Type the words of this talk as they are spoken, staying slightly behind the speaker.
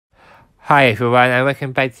Hi everyone and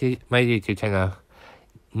welcome back to my YouTube channel.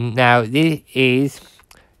 Now this is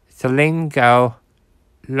Slingo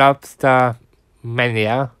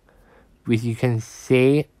Lobstermania, which you can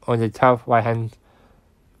see on the top right hand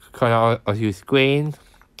corner of your screen.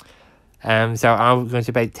 So I'm going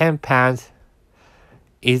to pay £10.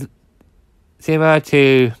 It's similar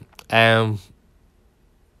to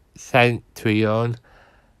Centurion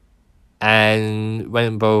and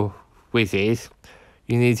Rainbow Wizards.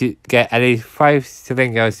 You need to get at least 5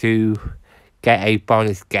 Slingos to get a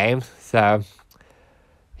bonus game. So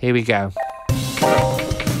here we go.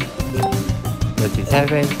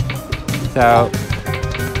 37. So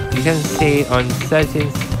you can see on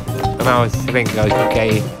certain amount of Slingos you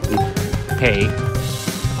get a pig.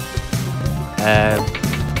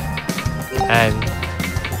 And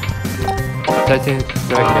certain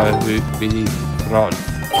Slingos will release slots.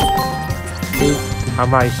 I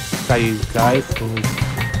might show you guys in this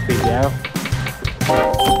video.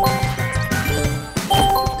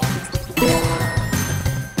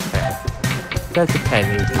 That's a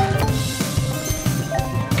penny.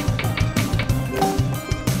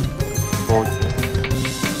 40.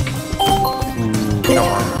 Ooh, come on.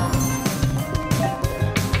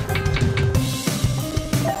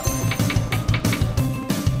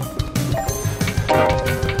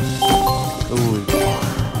 Ooh,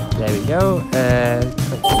 there we go.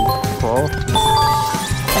 24.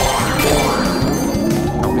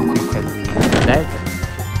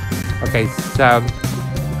 Okay, so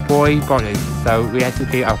boy bonus. So we have to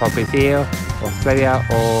pick up for Brazil, Australia,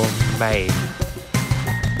 or Maine.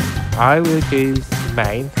 I will choose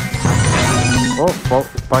Maine. Oh,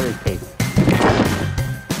 bonus piece.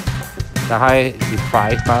 The high is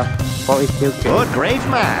 5, but 4 is still good. Good grief,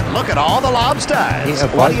 man. Look at all the lobsters.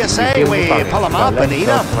 What do you say we pull them up and eat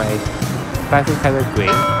them? Classic color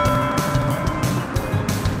green.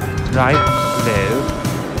 Light blue.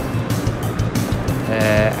 I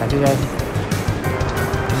think that's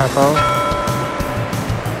purple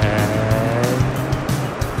and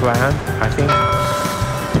brown, I think.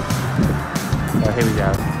 So here we go.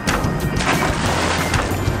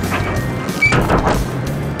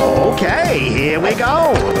 Okay, here we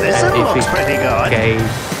go. This one looks pretty good.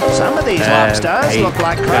 Some of these lobsters look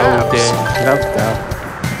like crabs. Lobster.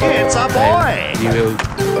 It's a boy. You will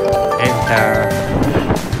enter.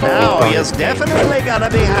 Now he's definitely gonna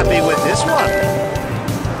be happy with this one.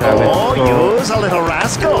 Oh, use a little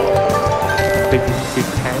rascal.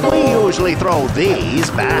 We usually throw these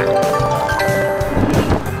back.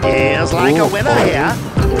 Here's like a winner here.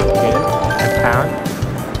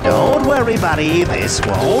 Don't worry, buddy. This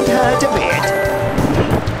won't hurt a bit.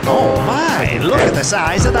 Oh my, look at the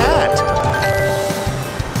size of that.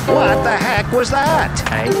 What the heck was that?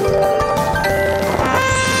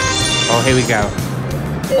 Oh, here we go.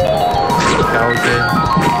 Golden.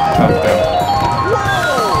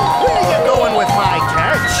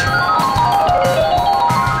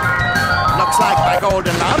 Like my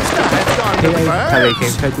golden lobster has gone to birds. birds.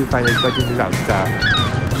 Can try to find a golden lobster.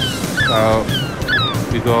 So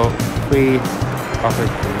we go 3 of the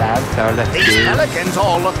lab. So let's These pelicans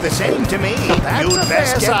all look the same to me. That's a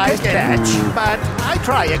fair-sized catch, but I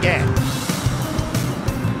try again.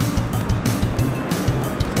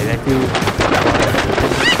 Okay, let's do.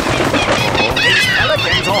 These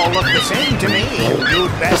pelicans all look the same to me.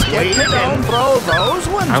 You'd best get to don't throw those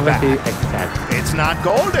ones back. I'm going to accept. It's not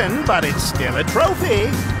golden, but it's still a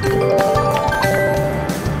trophy.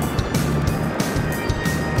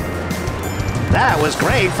 That was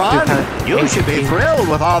great fun. You should be thrilled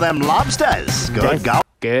with all them lobsters. Good go.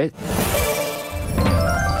 Good.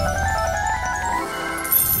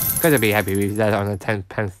 Gonna be happy with that on a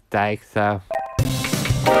 10-pound steak, so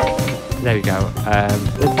there we go.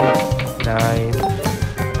 9,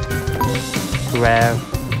 12.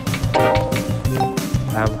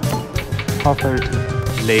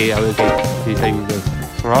 Hopefully I will get to show you the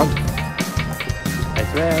frog as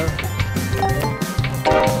well.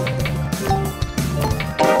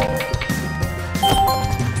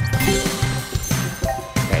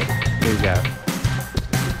 Okay, here we go.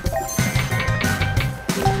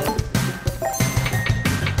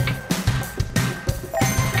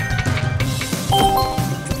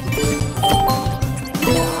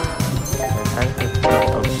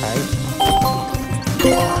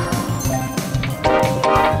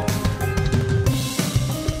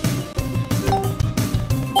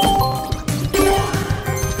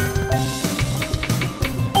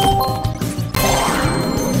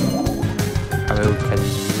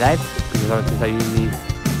 Because I usually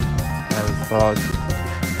for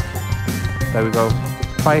there we go,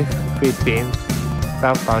 5 free spins,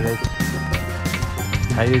 12 bonus,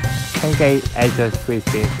 And you can get extra free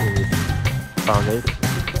spins in this bonus.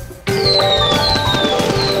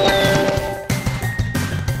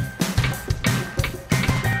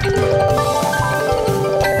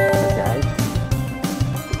 Okay.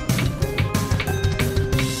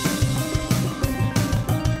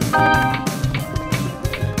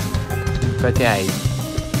 38.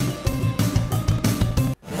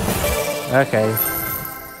 Okay.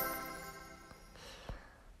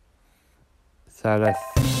 So let's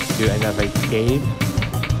do another game.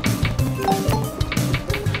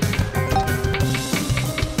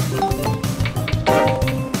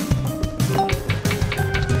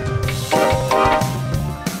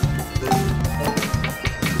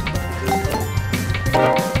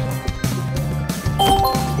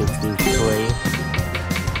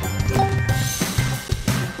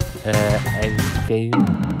 Ending.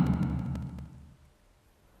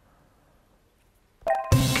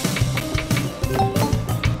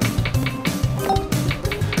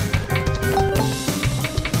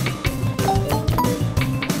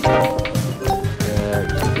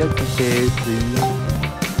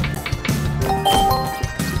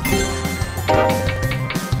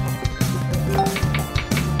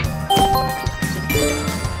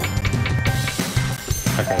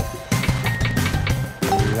 Okay.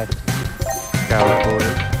 Let's go for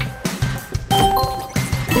it.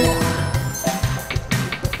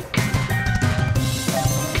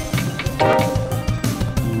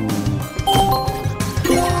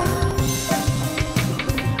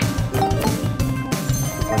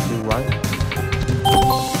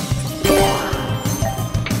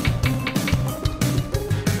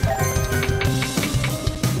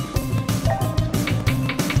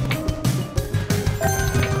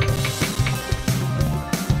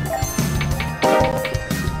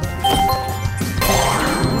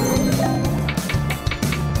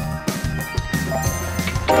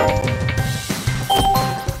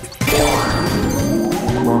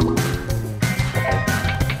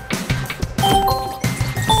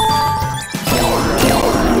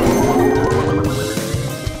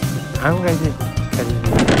 I'm going to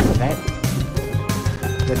continue that.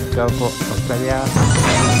 Let's go for Australia.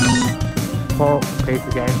 4 please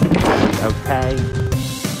again. Okay.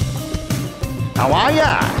 How are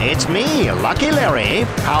ya? It's me, Lucky Larry.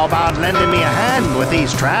 How about lending me a hand with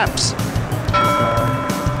these traps?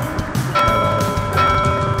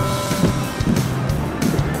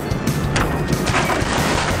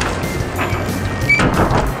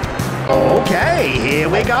 Okay, here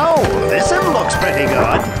we go. This one looks pretty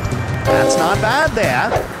good. That's not bad there.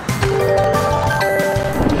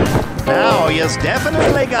 Now, you're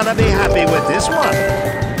definitely gonna be happy with this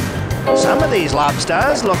one. Some of these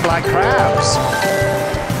lobsters look like crabs.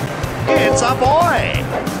 It's a boy.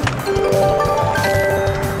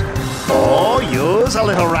 Oh, you's a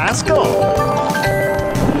little rascal.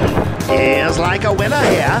 Here's like a winner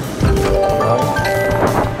here.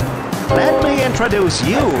 Let me introduce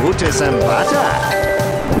you to some butter.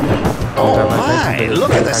 Oh my,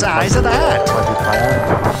 look at the size of that.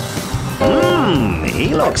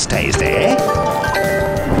 He looks tasty.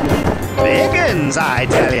 Biggins, I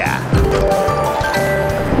tell ya.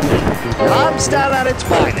 Lobster at its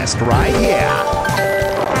finest right here.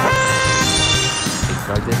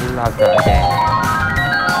 Did you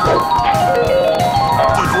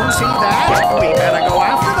see that? We better go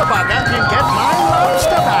after the bugger and get my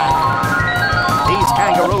lobster back. These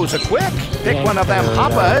kangaroos are quick. Pick one of them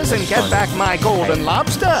hoppers and get back my golden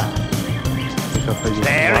lobster.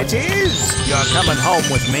 There it is. You're coming home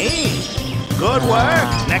with me. Good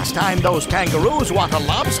work. Next time those kangaroos want a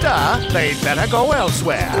lobster, they'd better go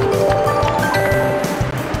elsewhere.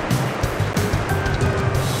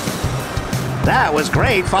 That was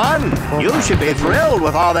great fun. You should be thrilled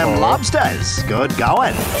with all them lobsters. Good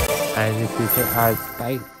going. And this is it. I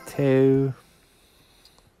back to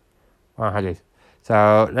 100.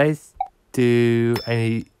 So let's do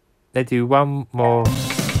one more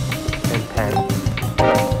 10.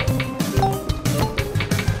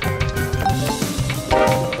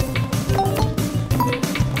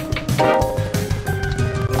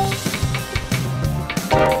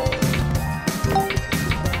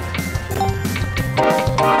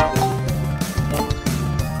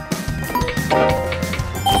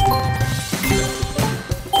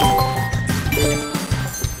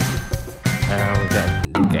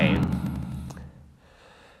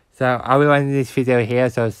 So I will end this video here,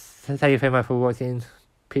 so thank you very much for watching.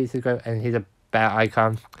 Please subscribe and hit the bell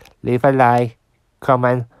icon. Leave a like,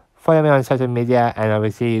 comment, follow me on social media, and I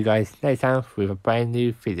will see you guys next time with a brand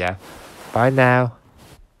new video. Bye now.